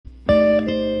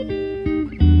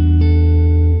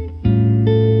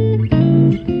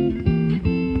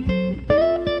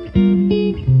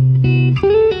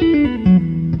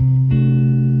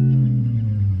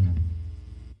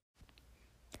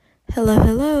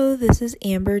Hello, this is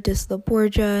Amber Disla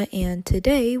Borgia, and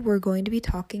today we're going to be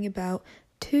talking about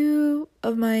two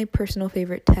of my personal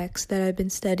favorite texts that I've been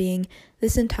studying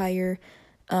this entire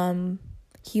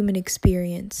human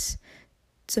experience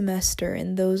semester,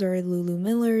 and those are Lulu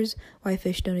Miller's Why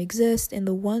Fish Don't Exist and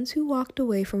The Ones Who Walked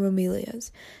Away from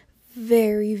Amelia's.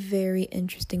 Very, very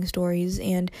interesting stories,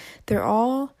 and they're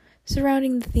all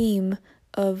surrounding the theme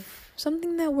of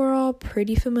something that we're all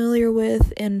pretty familiar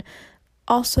with and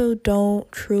also don't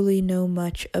truly know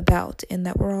much about, and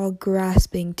that we're all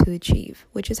grasping to achieve,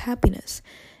 which is happiness.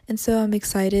 And so I'm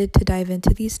excited to dive into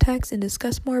these texts and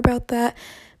discuss more about that,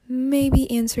 maybe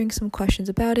answering some questions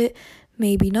about it,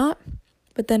 maybe not.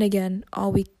 But then again,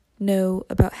 all we know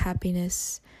about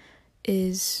happiness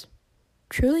is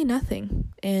truly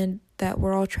nothing, and that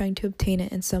we're all trying to obtain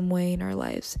it in some way in our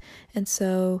lives. And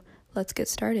so let's get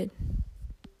started.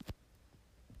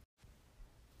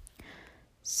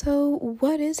 So,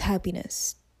 what is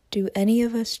happiness? Do any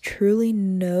of us truly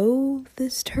know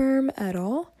this term at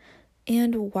all?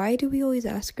 And why do we always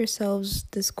ask ourselves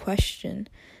this question?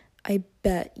 I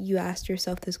bet you asked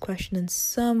yourself this question in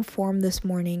some form this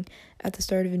morning at the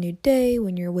start of a new day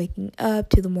when you're waking up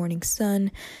to the morning sun.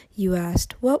 You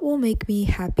asked, what will make me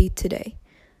happy today?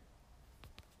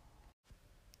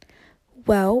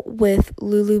 Well, with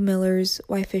Lulu Miller's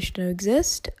Why Fish Don't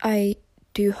Exist, I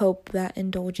do hope that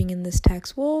indulging in this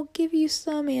text will give you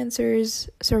some answers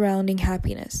surrounding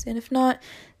happiness. And if not,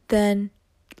 then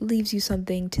leaves you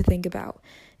something to think about.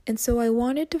 And so I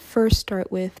wanted to first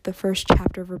start with the first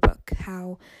chapter of her book,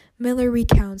 how Miller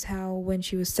recounts how when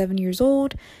she was 7 years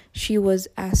old, she was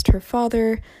asked her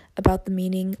father about the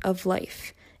meaning of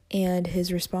life. And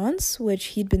his response, which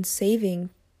he'd been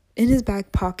saving in his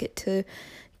back pocket to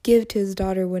give to his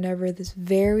daughter whenever this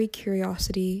very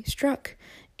curiosity struck.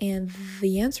 And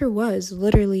the answer was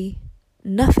literally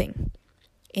nothing.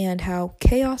 And how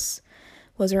chaos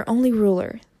was our only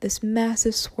ruler. This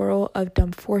massive swirl of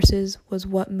dumb forces was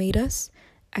what made us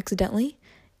accidentally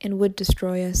and would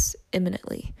destroy us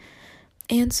imminently.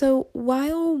 And so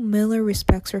while Miller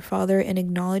respects her father and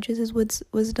acknowledges his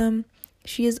wisdom,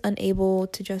 she is unable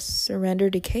to just surrender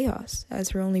to chaos as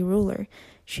her only ruler.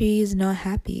 She is not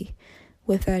happy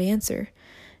with that answer.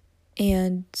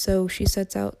 And so she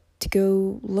sets out to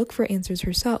go look for answers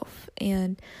herself.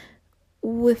 And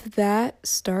with that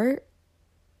start,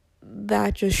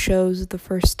 that just shows the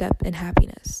first step in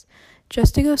happiness.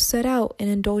 Just to go set out and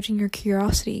indulging your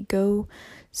curiosity, go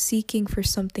seeking for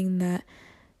something that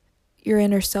your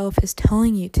inner self is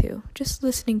telling you to. Just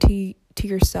listening to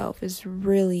yourself is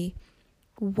really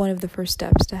one of the first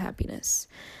steps to happiness.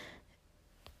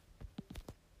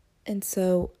 And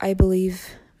so I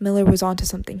believe Miller was onto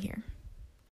something here.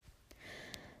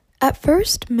 At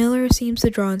first, Miller seems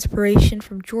to draw inspiration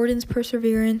from Jordan's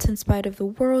perseverance in spite of the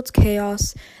world's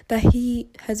chaos that he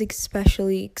has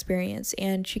especially experienced,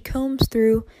 and she combs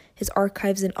through his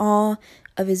archives in awe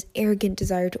of his arrogant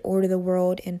desire to order the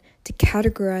world and to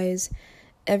categorize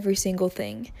every single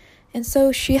thing. And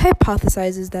so she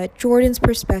hypothesizes that Jordan's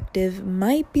perspective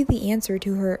might be the answer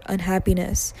to her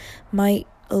unhappiness, might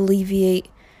alleviate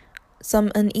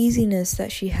some uneasiness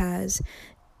that she has,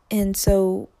 and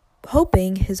so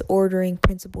hoping his ordering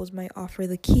principles might offer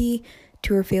the key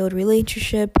to her failed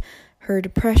relationship, her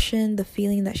depression, the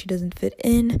feeling that she doesn't fit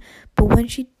in. But when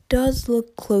she does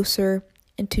look closer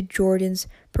into Jordan's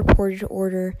purported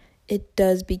order, it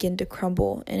does begin to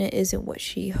crumble, and it isn't what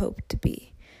she hoped to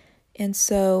be. And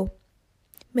so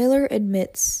Miller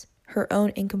admits her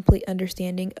own incomplete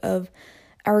understanding of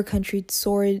our country's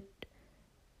sordid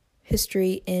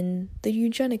history in the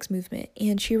eugenics movement.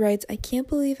 And she writes, I can't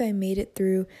believe I made it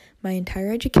through my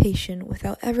entire education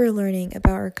without ever learning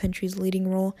about our country's leading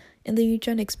role in the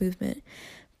eugenics movement.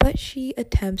 But she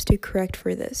attempts to correct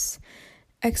for this,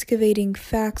 excavating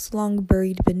facts long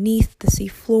buried beneath the sea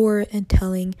floor and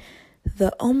telling the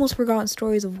almost forgotten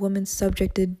stories of women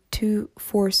subjected to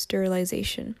forced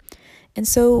sterilization. And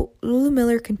so Lulu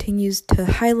Miller continues to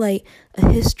highlight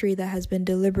a history that has been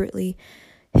deliberately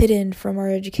hidden from our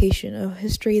education, a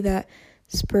history that,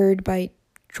 spurred by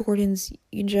Jordan's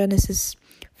eugenicist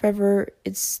fervor,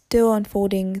 is still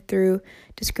unfolding through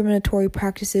discriminatory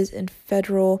practices in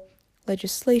federal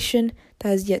legislation that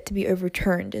has yet to be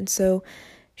overturned. And so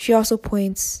she also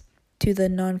points to the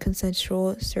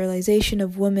non-consensual sterilization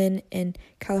of women in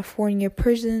California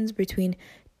prisons between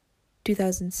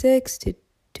 2006 to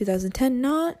 2010,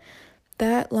 not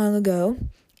that long ago,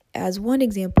 as one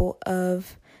example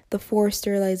of the forced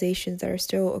sterilizations that are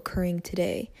still occurring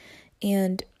today.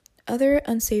 And other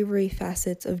unsavory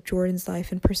facets of Jordan's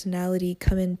life and personality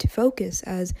come into focus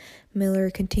as Miller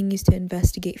continues to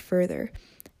investigate further.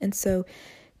 And so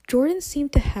Jordan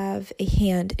seemed to have a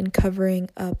hand in covering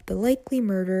up the likely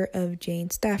murder of Jane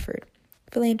Stafford,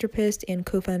 philanthropist and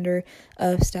co-founder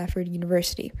of Stafford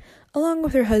University, along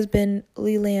with her husband,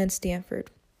 Leland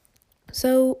Stanford.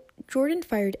 So Jordan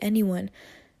fired anyone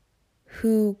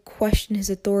who questioned his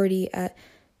authority at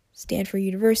Stanford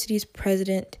University's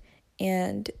president,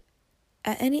 and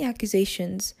at any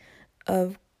accusations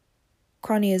of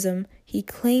cronyism, he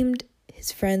claimed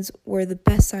his friends were the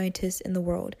best scientists in the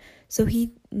world, so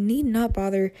he need not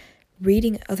bother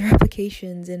reading other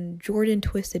applications, and Jordan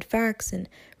twisted facts and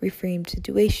reframed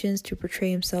situations to portray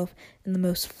himself in the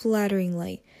most flattering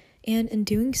light. And in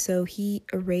doing so, he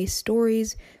erased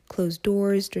stories, closed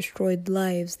doors, destroyed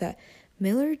lives that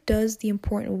Miller does the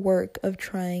important work of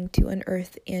trying to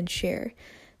unearth and share.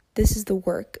 This is the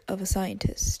work of a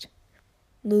scientist,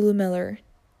 Lulu Miller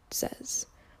says.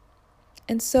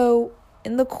 And so,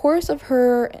 in the course of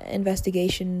her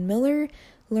investigation, Miller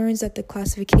learns that the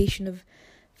classification of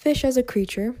fish as a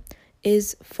creature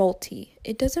is faulty.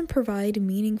 It doesn't provide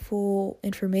meaningful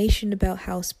information about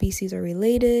how species are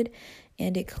related,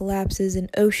 and it collapses an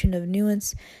ocean of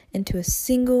nuance into a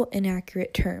single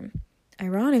inaccurate term.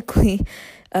 Ironically,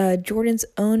 Jordan's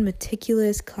own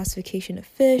meticulous classification of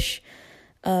fish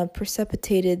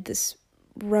precipitated this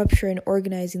rupture in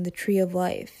organizing the tree of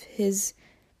life. His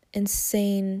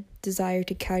insane desire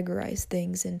to categorize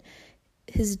things and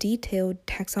his detailed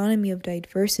taxonomy of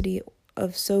diversity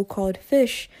of so-called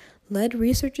fish led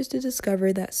researchers to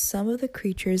discover that some of the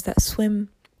creatures that swim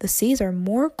the seas are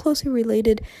more closely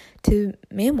related to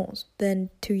mammals than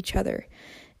to each other.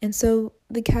 And so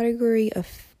the category of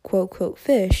quote-quote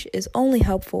fish is only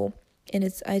helpful in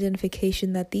its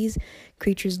identification that these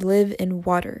creatures live in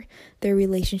water. Their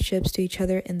relationships to each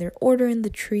other and their order in the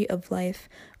tree of life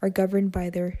are governed by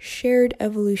their shared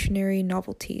evolutionary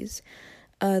novelties,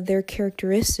 their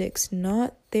characteristics,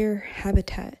 not their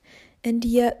habitat. And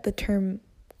yet the term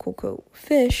quote-quote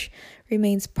fish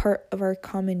remains part of our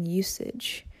common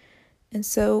usage. And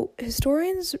so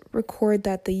historians record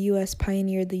that the U.S.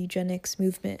 pioneered the eugenics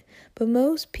movement, but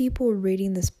most people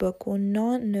reading this book will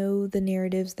not know the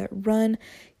narratives that run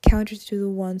counter to the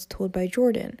ones told by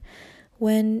Jordan.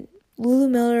 When Lulu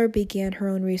Miller began her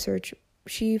own research,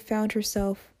 she found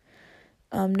herself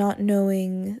not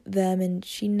knowing them, and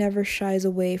she never shies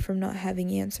away from not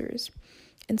having answers.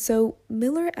 And so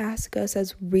Miller asks us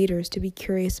as readers to be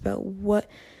curious about what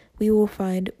we will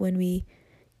find when we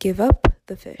give up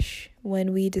the fish,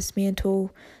 when we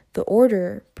dismantle the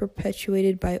order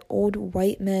perpetuated by old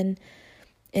white men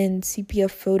in sepia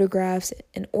photographs,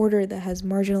 an order that has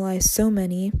marginalized so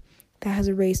many, that has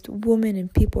erased women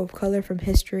and people of color from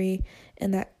history,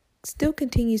 and that still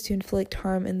continues to inflict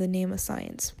harm in the name of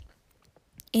science.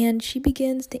 And she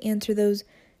begins to answer those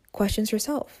questions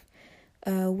herself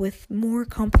with more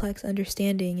complex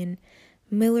understanding, and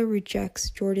Miller rejects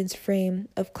Jordan's frame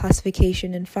of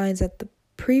classification and finds that the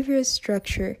previous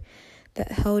structure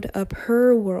that held up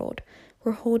her world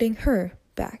were holding her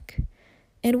back.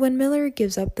 And when Miller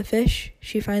gives up the fish,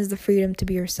 she finds the freedom to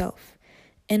be herself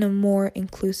in a more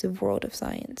inclusive world of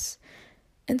science.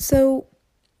 And so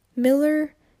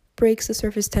Miller breaks the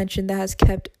surface tension that has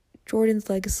kept Jordan's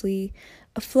legacy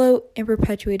afloat and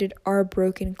perpetuated our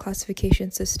broken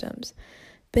classification systems.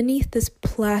 Beneath this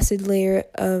placid layer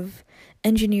of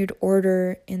engineered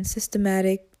order and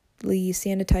systematically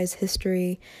sanitized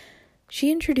history,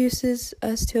 she introduces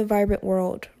us to a vibrant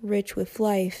world, rich with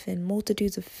life and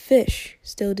multitudes of fish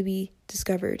still to be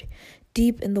discovered,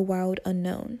 deep in the wild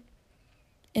unknown.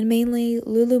 And mainly,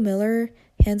 Lulu Miller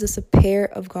hands us a pair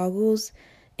of goggles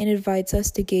and invites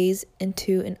us to gaze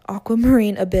into an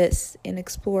aquamarine abyss and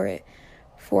explore it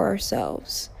for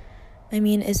ourselves. I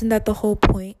mean, isn't that the whole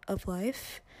point of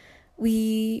life?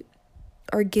 We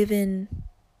are given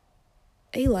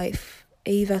a life,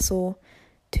 a vessel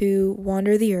to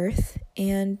wander the earth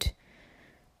and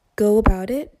go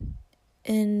about it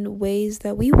in ways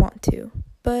that we want to.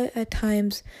 But at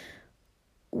times,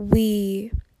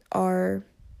 we are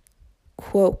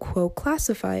quote, quote,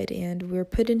 classified, and we're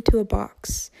put into a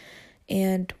box,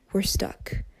 and we're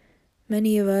stuck.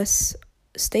 Many of us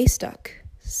stay stuck.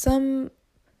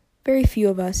 Very few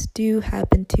of us do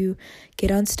happen to get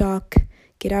unstuck,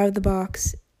 get out of the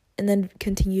box, and then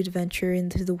continue to venture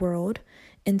into the world,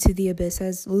 into the abyss,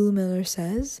 as Lulu Miller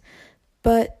says.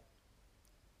 But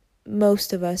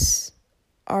most of us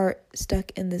are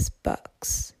stuck in this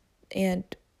box, and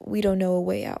we don't know a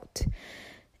way out.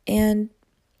 And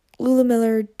Lulu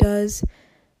Miller does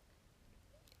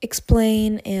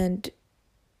explain and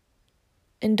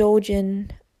indulge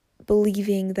in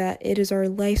believing that it is our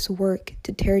life's work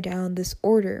to tear down this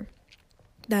order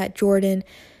that Jordan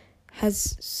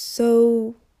has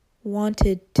so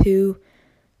wanted to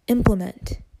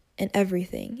implement in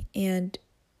everything. And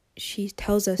she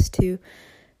tells us to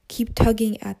keep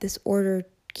tugging at this order,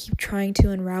 keep trying to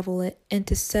unravel it, and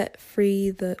to set free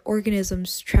the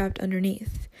organisms trapped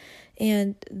underneath.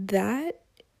 And that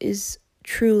is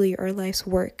truly our life's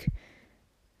work.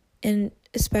 And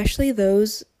especially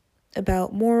those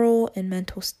about moral and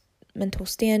mental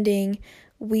standing,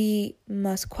 we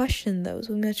must question those.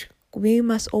 We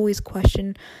must always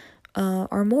question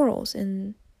our morals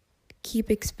and keep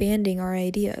expanding our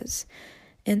ideas.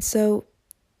 And so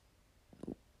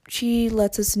she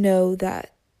lets us know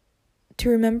that to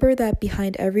remember that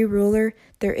behind every ruler,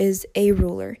 there is a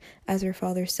ruler, as her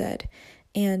father said.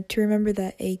 And to remember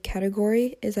that a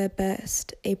category is at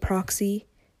best a proxy,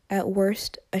 at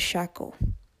worst a shackle.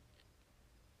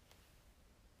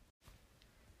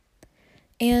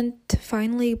 And to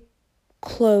finally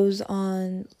close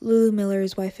on Lulu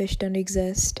Miller's Why Fish Don't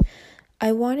Exist,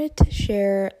 I wanted to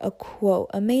share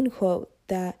a main quote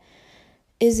that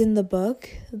is in the book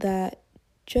that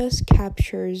just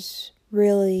captures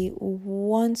really,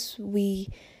 once we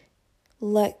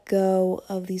let go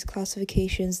of these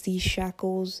classifications, these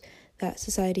shackles that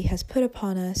society has put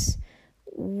upon us,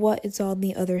 what is on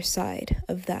the other side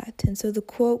of that. And so the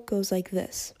quote goes like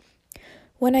this: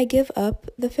 "When I give up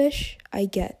the fish, I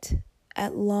get,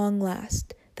 at long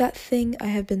last, that thing I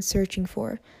have been searching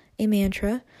for, a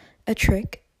mantra, a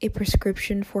trick, a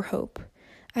prescription for hope.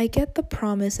 I get the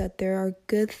promise that there are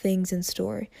good things in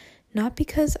store, not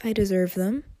because I deserve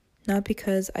them, not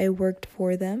because I worked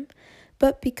for them,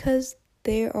 but because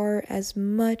they are as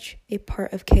much a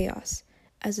part of chaos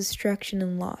as destruction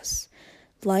and loss.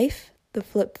 Life, the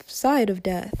flip side of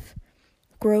death,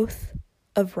 growth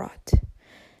of rot."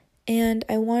 And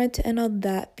I wanted to end on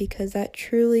that because that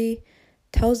truly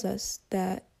tells us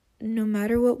that no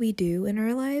matter what we do in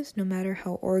our lives, no matter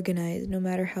how organized, no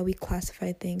matter how we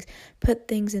classify things, put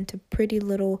things into pretty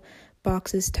little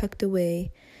boxes tucked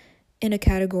away in a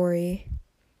category,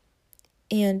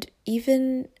 and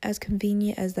even as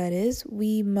convenient as that is,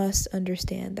 we must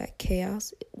understand that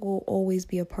chaos will always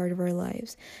be a part of our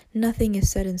lives. Nothing is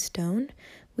set in stone.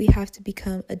 We have to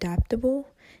become adaptable,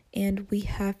 and we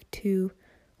have to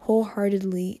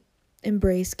wholeheartedly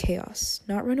embrace chaos,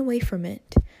 not run away from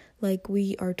it like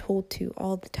we are told to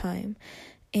all the time.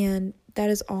 And that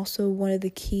is also one of the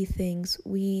key things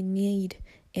we need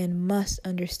and must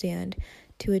understand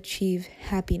to achieve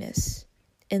happiness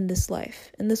in this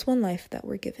life, in this one life that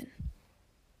we're given.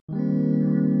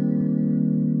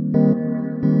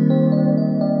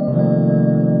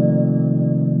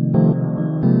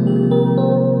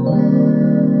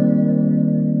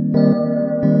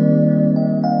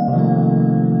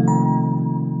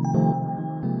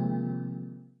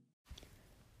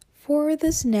 For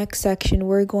this next section,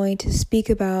 we're going to speak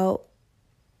about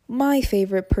my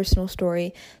favorite personal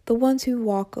story, the ones who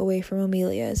walk away from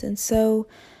Amelia's. And so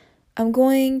I'm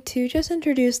going to just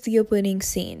introduce the opening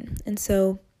scene. And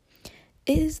so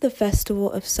it is the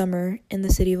festival of summer in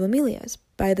the city of Amelia's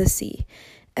by the sea.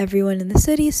 Everyone in the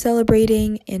city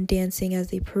celebrating and dancing as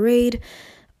they parade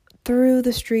through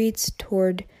the streets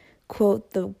toward,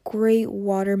 quote, the great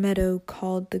water meadow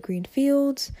called the Green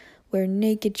Fields, where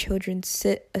naked children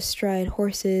sit astride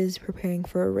horses preparing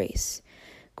for a race,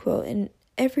 quote, and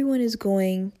everyone is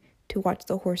going to watch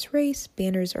the horse race.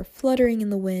 Banners are fluttering in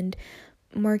the wind,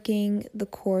 marking the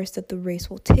course that the race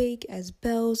will take as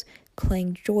bells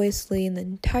clang joyously, and the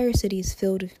entire city is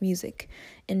filled with music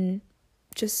and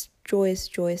just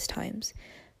joyous times.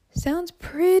 Sounds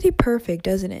pretty perfect,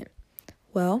 doesn't it?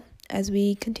 Well, as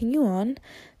we continue on,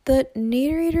 the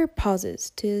narrator pauses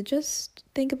to just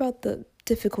think about the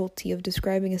difficulty of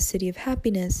describing a city of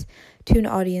happiness to an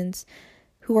audience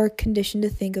who are conditioned to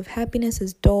think of happiness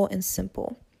as dull and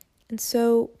simple. And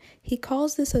so he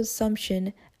calls this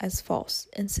assumption as false,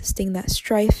 insisting that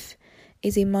strife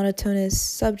is a monotonous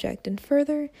subject and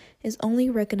further is only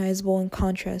recognizable in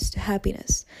contrast to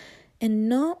happiness. And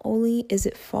not only is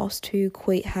it false to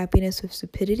equate happiness with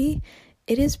stupidity,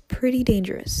 it is pretty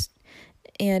dangerous.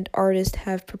 And artists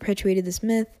have perpetuated this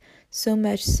myth, so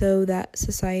much so that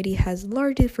society has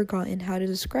largely forgotten how to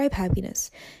describe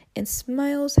happiness, and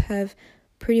smiles have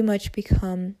pretty much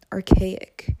become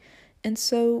archaic. And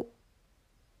so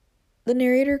the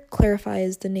narrator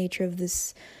clarifies the nature of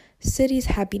this city's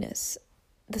happiness.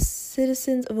 The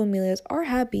citizens of Amelia's are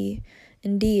happy,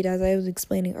 indeed, as I was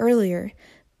explaining earlier,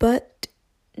 but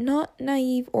not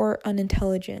naive or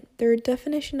unintelligent. Their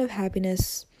definition of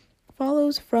happiness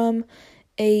follows from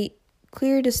a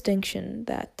clear distinction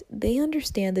that they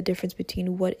understand the difference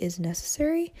between what is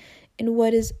necessary and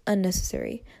what is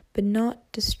unnecessary, but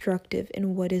not destructive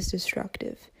and what is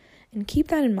destructive. And keep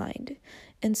that in mind.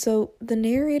 And so the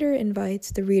narrator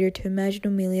invites the reader to imagine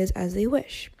Amelia's as they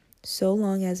wish, so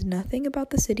long as nothing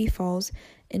about the city falls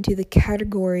into the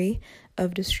category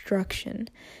of destruction.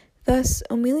 Thus,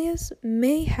 Amelia's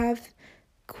may have,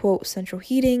 quote, central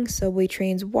heating, subway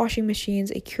trains, washing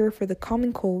machines, a cure for the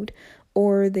common cold,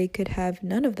 or they could have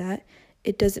none of that.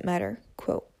 It doesn't matter,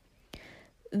 quote.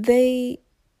 The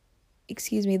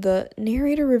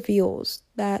narrator reveals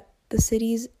that the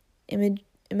city's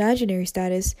imaginary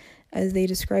status, as they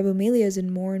describe Amelia's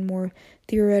in more and more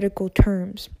theoretical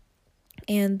terms,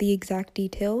 and the exact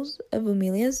details of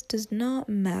Amelia's does not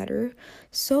matter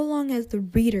so long as the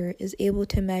reader is able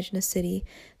to imagine a city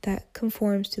that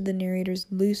conforms to the narrator's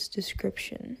loose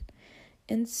description.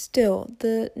 And still,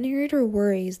 the narrator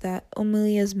worries that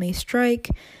Amelia's may strike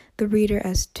the reader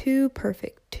as too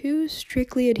perfect, too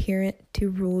strictly adherent to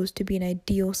rules to be an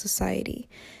ideal society.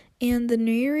 And the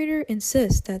narrator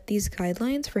insists that these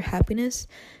guidelines for happiness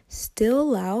still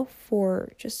allow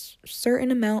for just a certain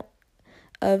amount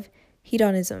of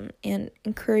hedonism and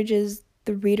encourages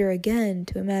the reader again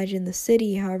to imagine the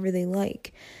city however they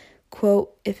like.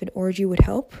 Quote, if an orgy would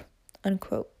help,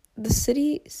 unquote. The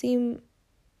city seemed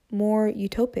more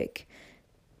utopic,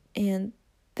 and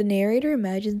the narrator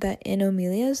imagines that in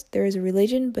Amelia's there is a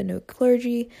religion but no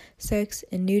clergy, sex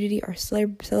and nudity are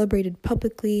celebrated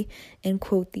publicly, and,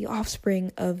 quote, the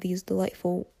offspring of these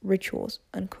delightful rituals,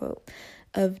 unquote,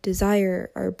 of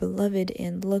desire are beloved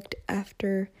and looked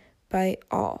after by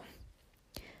all.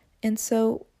 And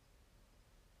so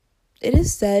it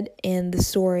is said in the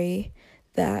story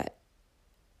that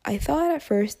I thought at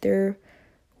first there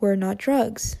were not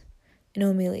drugs in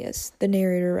Amelia's, the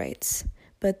narrator writes,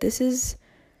 but this is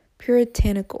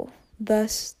puritanical.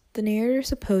 Thus, the narrator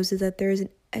supposes that there is an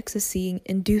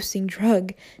ecstasy-inducing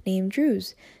drug named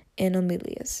Druse in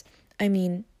Amelia's. I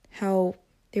mean, how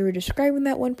they were describing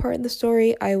that one part in the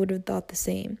story, I would have thought the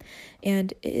same,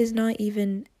 and it is not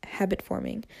even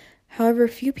habit-forming. However,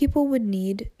 few people would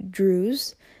need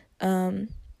Druse, the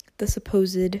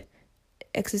supposed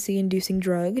ecstasy-inducing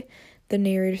drug, the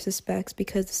narrator suspects,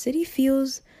 because the city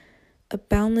feels a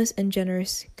boundless and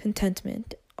generous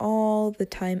contentment all the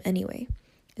time anyway.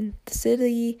 And the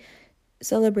city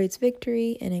celebrates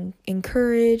victory and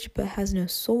encourage, but has no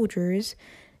soldiers.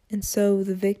 And so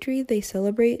the victory they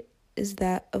celebrate is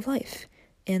that of life.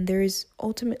 And there is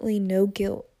ultimately no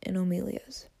guilt in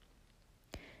Amelia's.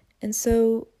 And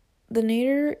so the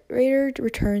narrator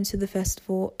returns to the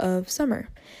festival of summer.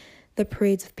 The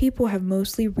parades of people have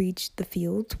mostly reached the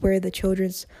fields where the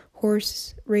children's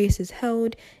horse race is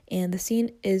held, and the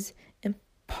scene is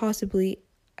impossibly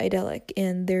idyllic,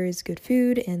 and there is good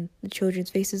food, and the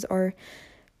children's faces are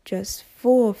just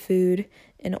full of food.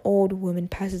 An old woman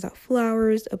passes out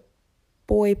flowers, a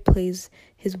boy plays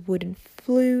his wooden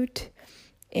flute,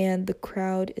 and the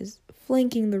crowd is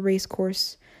flanking the race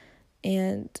course,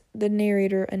 and the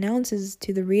narrator announces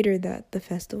to the reader that the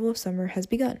festival of summer has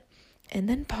begun, and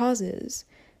then pauses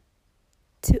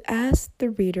to ask the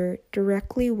reader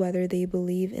directly whether they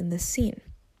believe in this scene.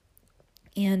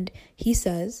 And he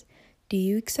says, do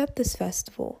you accept this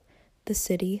festival, the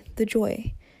city, the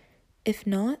joy? If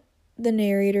not, the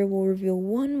narrator will reveal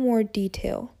one more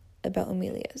detail about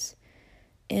Amelia's.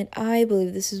 And I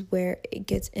believe this is where it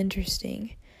gets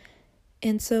interesting.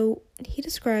 And so he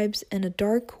describes in a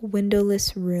dark,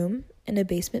 windowless room in a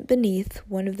basement beneath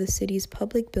one of the city's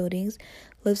public buildings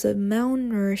lives a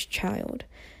malnourished child.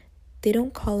 They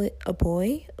don't call it a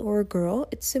boy or a girl,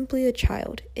 it's simply a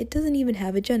child. It doesn't even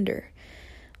have a gender,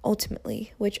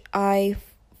 ultimately, which I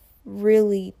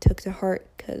really took to heart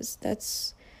because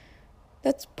that's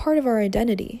part of our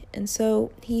identity. And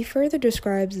so he further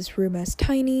describes this room as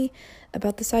tiny,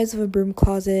 about the size of a broom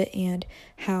closet, and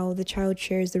how the child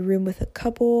shares the room with a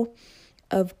couple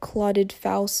of clotted,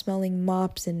 foul-smelling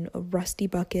mops and a rusty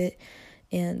bucket.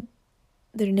 And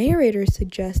the narrator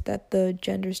suggests that the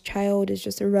gender's child is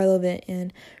just irrelevant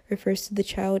and refers to the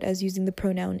child as using the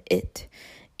pronoun it.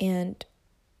 And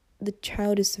the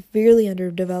child is severely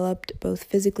underdeveloped, both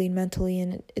physically and mentally,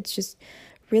 and it's just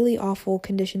really awful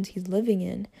conditions he's living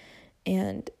in.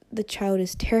 And the child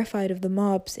is terrified of the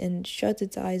mops and shuts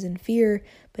its eyes in fear,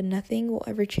 but nothing will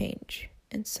ever change.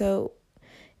 And so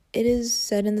it is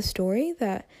said in the story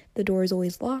that the door is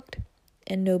always locked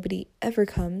and nobody ever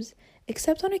comes,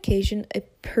 except on occasion a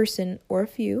person or a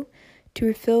few, to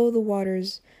refill the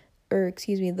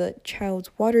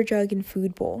child's water jug and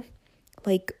food bowl,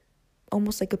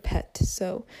 almost like a pet.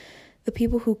 So the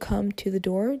people who come to the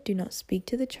door do not speak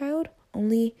to the child,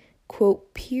 only,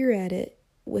 quote, peer at it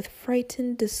with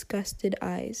frightened, disgusted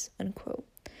eyes, unquote.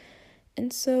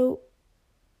 And so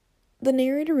the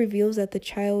narrator reveals that the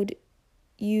child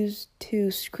used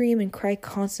to scream and cry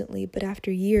constantly, but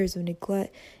after years of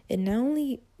neglect, it not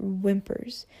only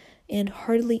whimpers and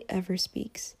hardly ever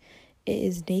speaks. It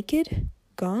is naked,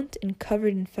 gaunt, and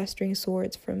covered in festering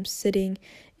sores from sitting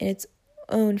in its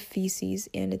own feces,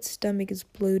 and its stomach is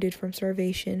bloated from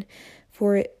starvation,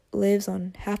 for it lives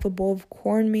on half a bowl of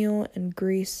cornmeal and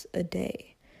grease a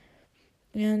day.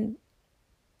 And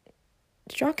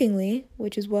shockingly,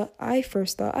 which is what I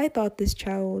first thought, I thought this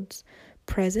child's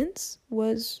presence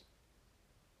was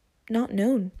not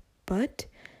known, but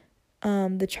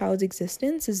the child's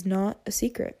existence is not a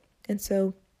secret. And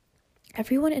so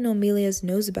everyone in Omelias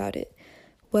knows about it,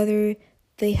 whether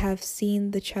they have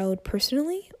seen the child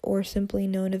personally or simply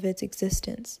known of its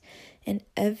existence. And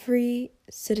every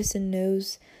citizen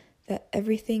knows that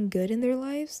everything good in their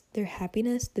lives, their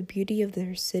happiness, the beauty of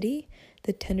their city,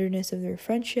 the tenderness of their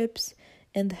friendships,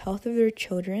 and the health of their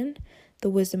children, the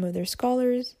wisdom of their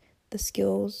scholars, the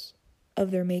skills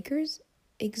of their makers,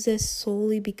 exists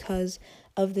solely because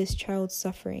of this child's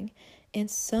suffering.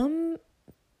 And some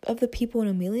of the people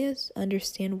in Omelias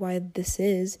understand why this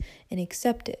is and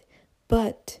accept it,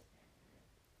 but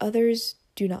others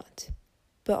do not.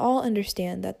 But all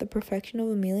understand that the perfection of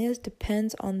Omelias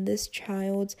depends on this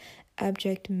child's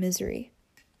abject misery.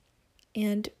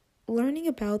 And learning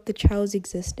about the child's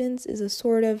existence is a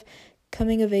sort of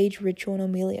coming-of-age ritual in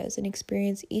Omelias, an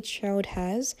experience each child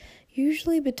has,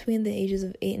 usually between the ages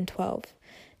of 8 and 12.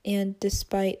 And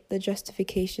despite the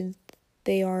justifications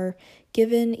they are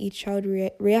given, each child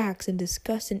reacts in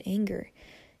disgust and anger,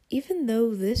 even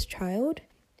though this child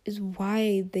is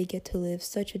why they get to live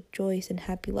such a joyous and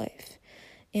happy life.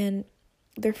 And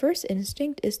their first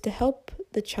instinct is to help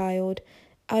the child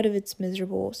out of its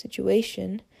miserable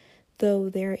situation, though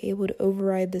they are able to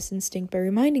override this instinct by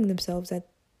reminding themselves that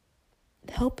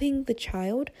helping the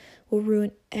child will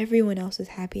ruin everyone else's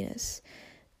happiness,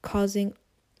 causing,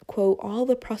 quote, all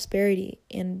the prosperity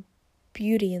and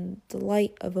beauty and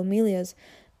delight of Omelias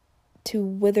to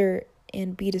wither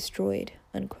and be destroyed,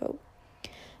 unquote.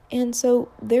 And so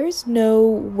there's no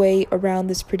way around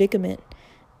this predicament,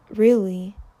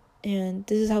 really, and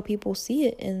this is how people see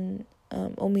it in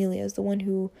Omelias, the one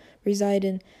who reside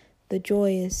in the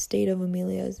joyous state of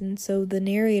Omelias. And so the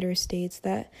narrator states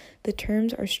that the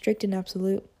terms are strict and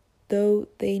absolute, though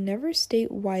they never state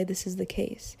why this is the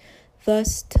case.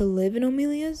 Thus, to live in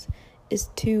Omelias is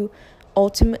to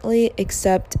ultimately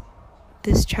accept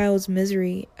this child's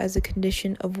misery as a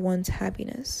condition of one's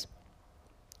happiness.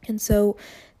 And so,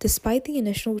 despite the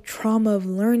initial trauma of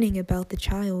learning about the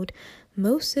child,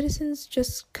 most citizens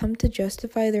just come to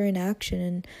justify their inaction,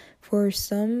 and for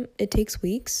some it takes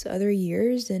weeks, other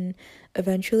years, and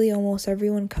eventually almost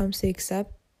everyone comes to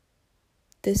accept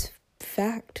this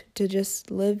fact, to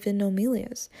just live in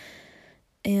Omelias.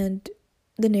 And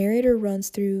the narrator runs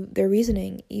through their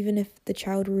reasoning. Even if the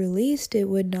child were released, it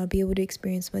would not be able to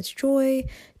experience much joy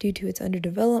due to its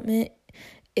underdevelopment.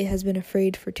 It has been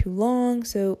afraid for too long,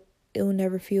 so it will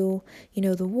never feel,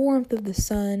 the warmth of the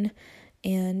sun,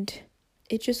 and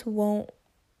it just won't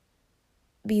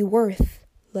be worth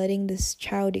letting this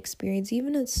child experience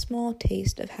even a small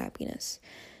taste of happiness.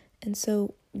 And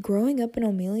so growing up in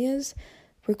Omelias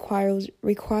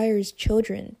requires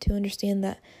children to understand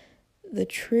that the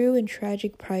true and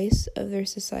tragic price of their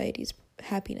society's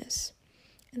happiness.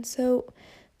 And so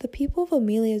the people of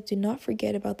Omelias do not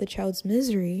forget about the child's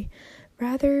misery.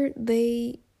 Rather,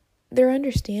 their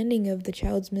understanding of the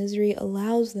child's misery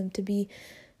allows them to be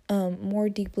more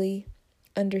deeply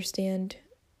understanding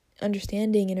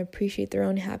and appreciate their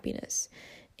own happiness.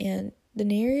 And the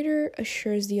narrator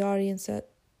assures the audience that,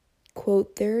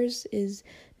 quote, theirs is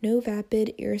no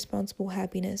vapid, irresponsible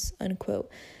happiness, unquote.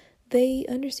 They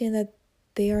understand that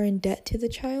they are in debt to the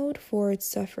child for its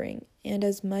suffering, and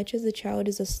as much as the child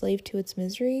is a slave to its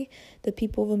misery, the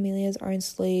people of Omelias are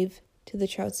enslaved to the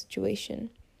child's situation.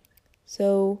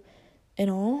 So, in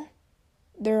all,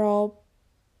 they're all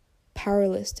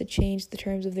powerless to change the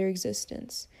terms of their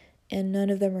existence, and none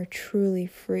of them are truly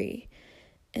free.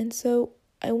 And so,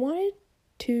 I wanted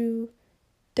to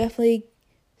definitely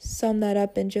sum that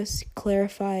up and just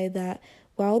clarify that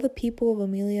while the people of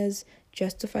Omelias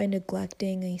justify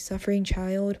neglecting a suffering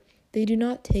child, they do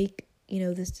not take,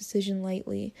 this decision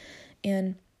lightly.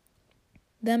 And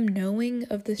them knowing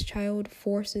of this child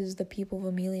forces the people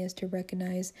of Omelias to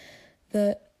recognize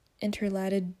the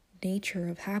interrelated nature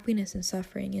of happiness and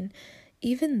suffering. And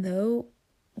even though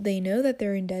they know that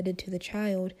they're indebted to the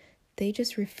child, they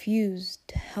just refuse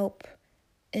to help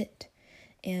it.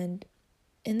 And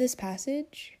in this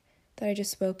passage that I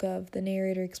just spoke of, the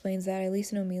narrator explains that, at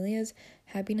least in Omelias,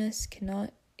 happiness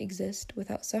cannot exist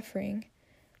without suffering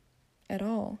at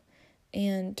all.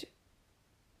 And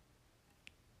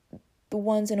the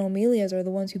ones in Amelia's are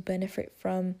the ones who benefit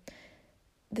from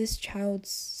this child's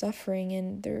suffering,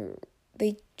 and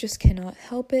they just cannot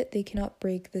help it. They cannot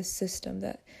break this system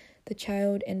that the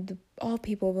child and all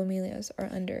people of Amelia's are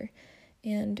under.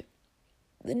 And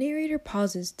the narrator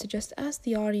pauses to just ask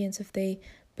the audience if they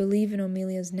believe in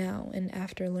Amelia's now and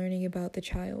after learning about the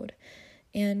child.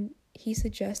 And he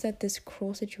suggests that this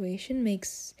cruel situation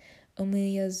makes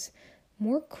Amelia's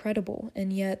more credible,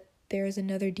 and yet there is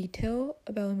another detail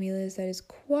about Amelia's that is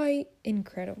quite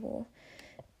incredible.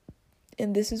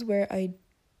 And this is where I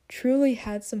truly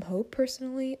had some hope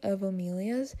personally of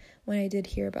Amelia's when I did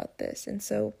hear about this. And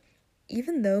so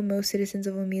even though most citizens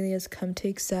of Amelia's come to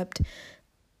accept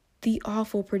the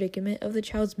awful predicament of the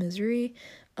child's misery,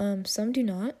 some do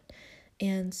not.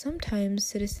 And sometimes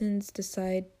citizens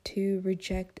decide to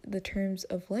reject the terms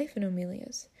of life in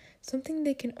Amelia's, something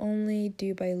they can only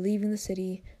do by leaving the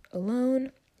city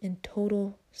alone in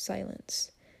total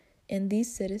silence. And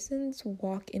these citizens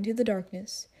walk into the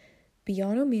darkness,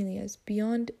 beyond Amelia's,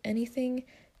 beyond anything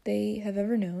they have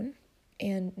ever known,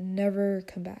 and never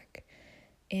come back.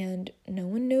 And no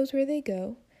one knows where they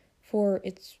go, for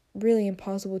it's really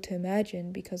impossible to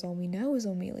imagine because all we know is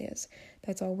Amelia's.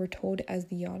 That's all we're told as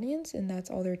the audience, and that's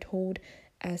all they're told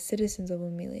as citizens of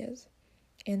Amelia's.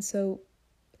 And so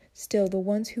still, the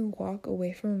ones who walk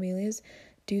away from Amelia's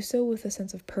do so with a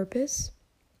sense of purpose,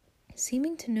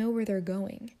 seeming to know where they're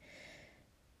going.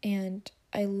 And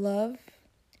I love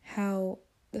how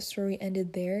the story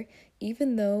ended there,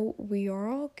 even though we are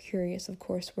all curious, of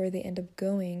course, where they end up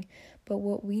going. But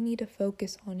what we need to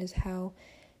focus on is how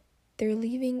they're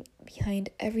leaving behind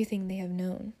everything they have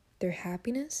known, their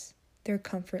happiness, their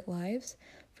comfort lives,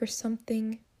 for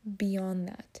something beyond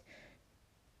that.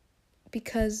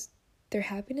 Because their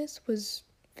happiness was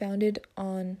founded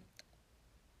on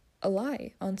a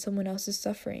lie, on someone else's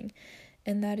suffering.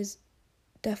 And that is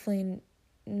definitely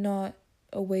not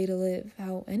a way to live,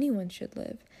 how anyone should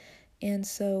live. And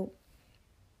so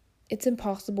it's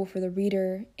impossible for the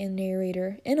reader and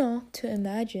narrator and all to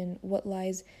imagine what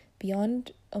lies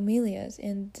beyond Amelia's.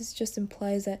 And this just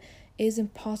implies that it is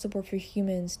impossible for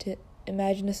humans to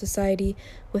imagine a society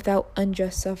without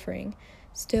unjust suffering.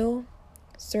 Still,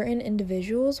 certain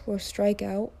individuals will strike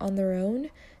out on their own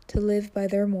to live by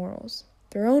their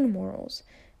own morals,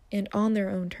 and on their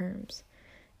own terms.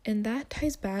 And that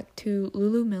ties back to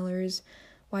Lulu Miller's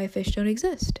Why Fish Don't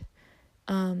Exist.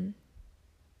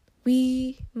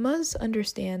 We must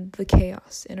understand the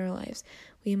chaos in our lives.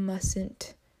 We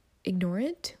mustn't ignore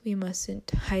it. We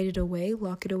mustn't hide it away,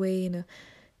 lock it away in a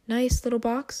nice little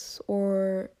box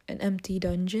or an empty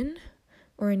dungeon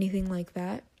or anything like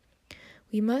that.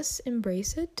 We must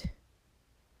embrace it,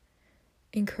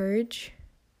 encourage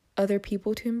other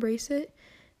people to embrace it,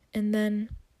 and then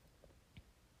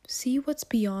see what's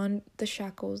beyond the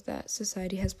shackles that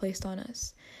society has placed on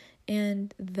us.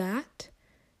 And that,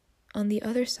 on the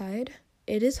other side,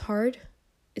 it is hard.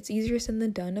 It's easier said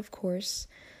than done, of course.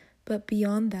 But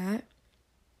beyond that,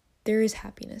 there is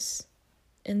happiness.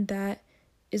 And that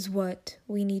is what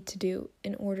we need to do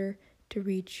in order to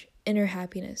reach inner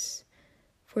happiness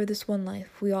for this one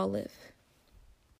life we all live.